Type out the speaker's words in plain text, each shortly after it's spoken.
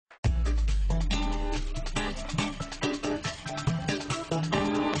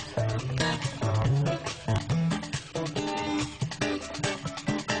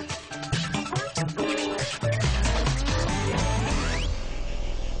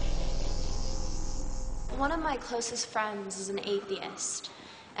one of my closest friends is an atheist,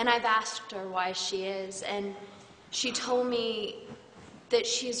 and I've asked her why she is, and she told me that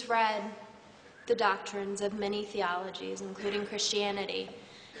she's read the doctrines of many theologies, including Christianity,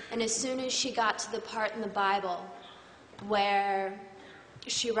 and as soon as she got to the part in the Bible where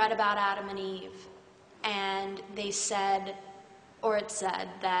she read about Adam and Eve, and they said, or it said,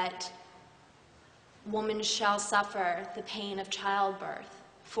 that woman shall suffer the pain of childbirth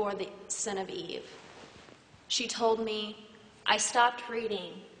for the sin of Eve. She told me, I stopped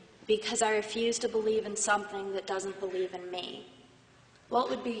reading because I refuse to believe in something that doesn't believe in me. What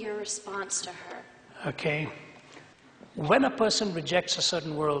would be your response to her? Okay. When a person rejects a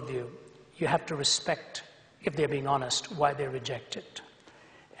certain worldview, you have to respect, if they're being honest, why they reject it.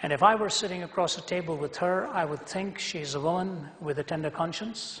 And if I were sitting across a table with her, I would think she's a woman with a tender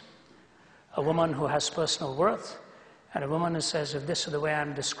conscience, a woman who has personal worth, and a woman who says, if this is the way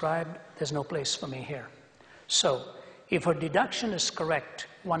I'm described, there's no place for me here. So, if her deduction is correct,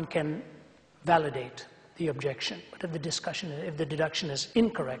 one can validate the objection. But if the deduction is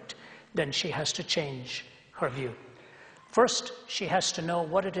incorrect, then she has to change her view. First, she has to know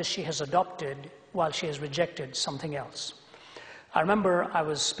what it is she has adopted while she has rejected something else. I remember I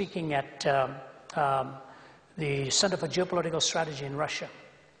was speaking at the Center for Geopolitical Strategy in Russia,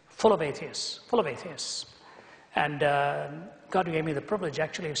 full of atheists. And God gave me the privilege,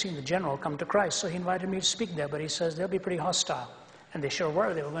 actually, of seeing the general come to Christ. So he invited me to speak there, but he says, they'll be pretty hostile. And they sure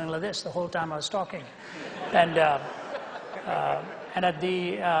were. They were going like this the whole time I was talking. And at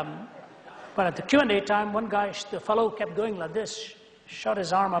the Q&A time, one guy, the fellow kept going like this, shot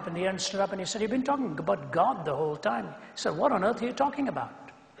his arm up in the air and stood up, and he said, you've been talking about God the whole time. He said, what on earth are you talking about?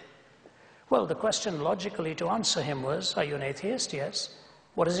 Well, the question logically to answer him was, are you an atheist? Yes.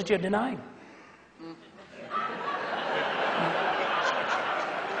 What is it you're denying?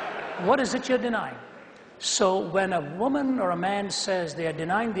 What is it you're denying? So when a woman or a man says they are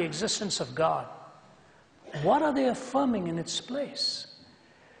denying the existence of God, what are they affirming in its place?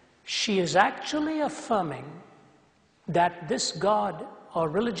 She is actually affirming that this God or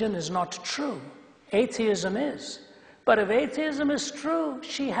religion is not true. Atheism is. But if atheism is true,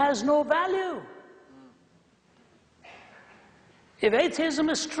 she has no value. If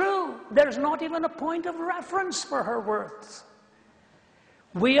atheism is true, there's not even a point of reference for her worth.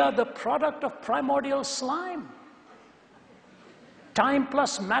 We are the product of primordial slime. Time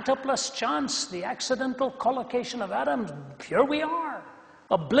plus matter plus chance, the accidental collocation of atoms, here we are.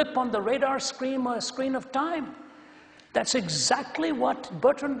 A blip on the radar screen or a screen of time. That's exactly what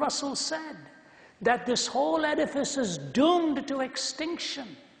Bertrand Russell said, that this whole edifice is doomed to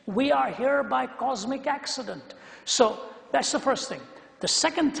extinction. We are here by cosmic accident. So that's the first thing. The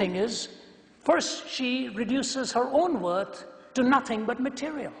second thing is, first she reduces her own worth to nothing but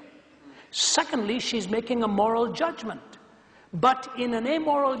material. Secondly, she's making a moral judgment. But in an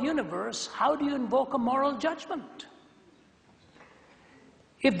amoral universe, how do you invoke a moral judgment?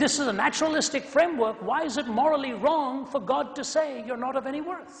 If this is a naturalistic framework, why is it morally wrong for God to say you're not of any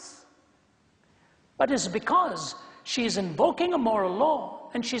worth? But it's because she's invoking a moral law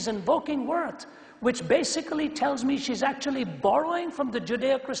and she's invoking worth, which basically tells me she's actually borrowing from the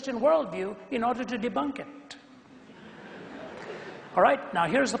Judeo-Christian worldview in order to debunk it. All right, now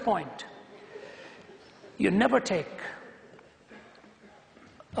here's the point. You never take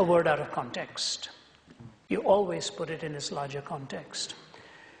a word out of context. You always put it in its larger context.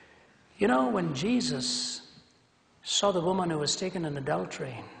 You know, when Jesus saw the woman who was taken in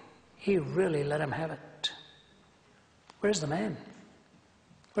adultery, he really let him have it. Where's the man?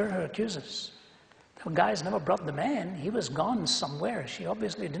 Where are her accusers? The guy's never brought the man. He was gone somewhere. She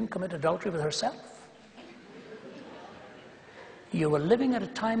obviously didn't commit adultery with herself. You were living at a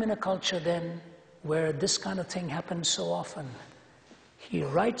time in a culture then where this kind of thing happened so often. He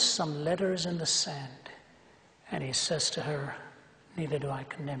writes some letters in the sand and he says to her, neither do I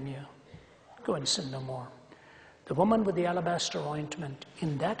condemn you. Go and sin no more. The woman with the alabaster ointment,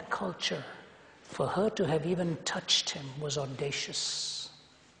 in that culture, for her to have even touched him was audacious.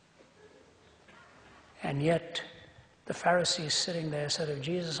 And yet, the Pharisees sitting there said, if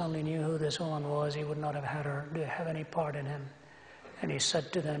Jesus only knew who this woman was, he would not have had her to have any part in him. And he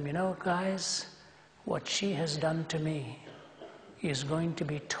said to them, you know, guys, what she has done to me is going to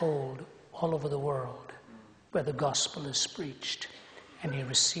be told all over the world where the gospel is preached. And he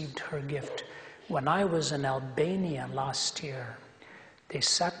received her gift. When I was in Albania last year, they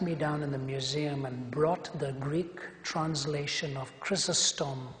sat me down in the museum and brought the Greek translation of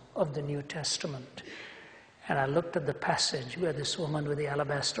Chrysostom of the New Testament. And I looked at the passage where this woman with the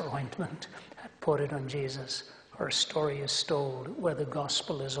alabaster ointment had poured it on Jesus. Her story is told where the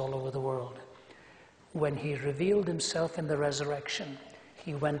gospel is all over the world. when he revealed himself in the resurrection,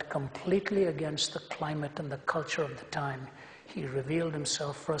 he went completely against the climate and the culture of the time. He revealed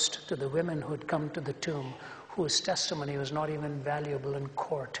himself first to the women who had come to the tomb, whose testimony was not even valuable in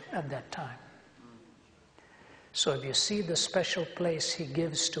court at that time. So if you see the special place he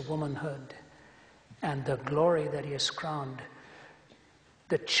gives to womanhood and the glory that he has crowned,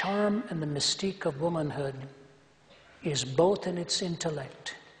 the charm and the mystique of womanhood is both in its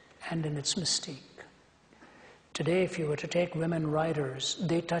intellect and in its mystique. Today, if you were to take women writers,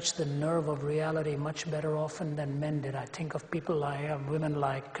 they touch the nerve of reality much better often than men did. I think of people like women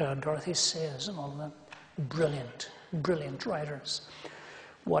like Dorothy Sayers and all of them. Brilliant, brilliant writers.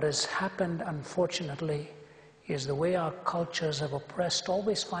 What has happened, unfortunately, is the way our cultures have oppressed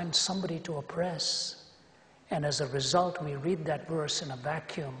always find somebody to oppress. And as a result, we read that verse in a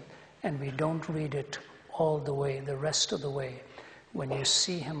vacuum and we don't read it all the way, the rest of the way. When you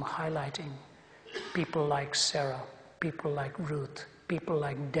see him highlighting people like Sarah, people like Ruth, people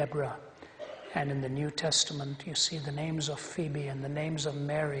like Deborah, and in the New Testament you see the names of Phoebe and the names of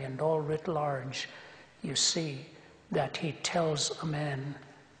Mary, and all writ large, you see that he tells a man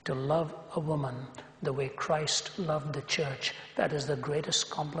to love a woman the way Christ loved the church. That is the greatest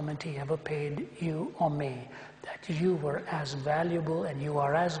compliment he ever paid you or me, that you were as valuable and you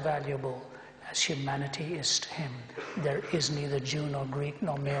are as valuable as humanity is to him. There is neither Jew nor Greek,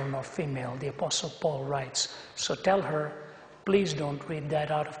 nor male nor female, the Apostle Paul writes. So tell her, please don't read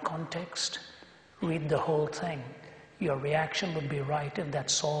that out of context. Read the whole thing. Your reaction would be right if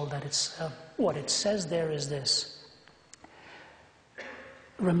that's all that it's. What it says there is this.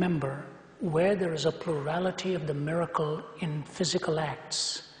 Remember, where there is a plurality of the miracle in physical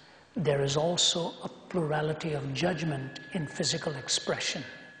acts, there is also a plurality of judgment in physical expression.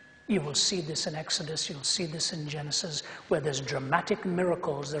 You will see this in Exodus, you'll see this in Genesis. Where there's dramatic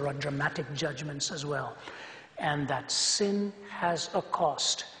miracles, there are dramatic judgments as well. And that sin has a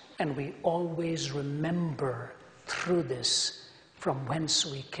cost, and we always remember through this from whence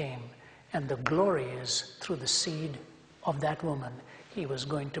we came. And the glory is through the seed of that woman. He was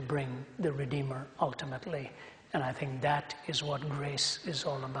going to bring the Redeemer ultimately. And I think that is what grace is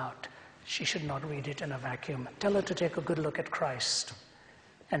all about. She should not read it in a vacuum. Tell her to take a good look at Christ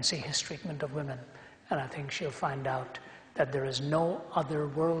and see his treatment of women. And I think she'll find out that there is no other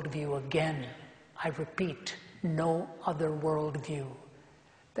worldview, again, I repeat, no other worldview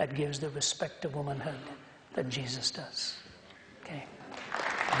that gives the respect to womanhood that Jesus does. Okay.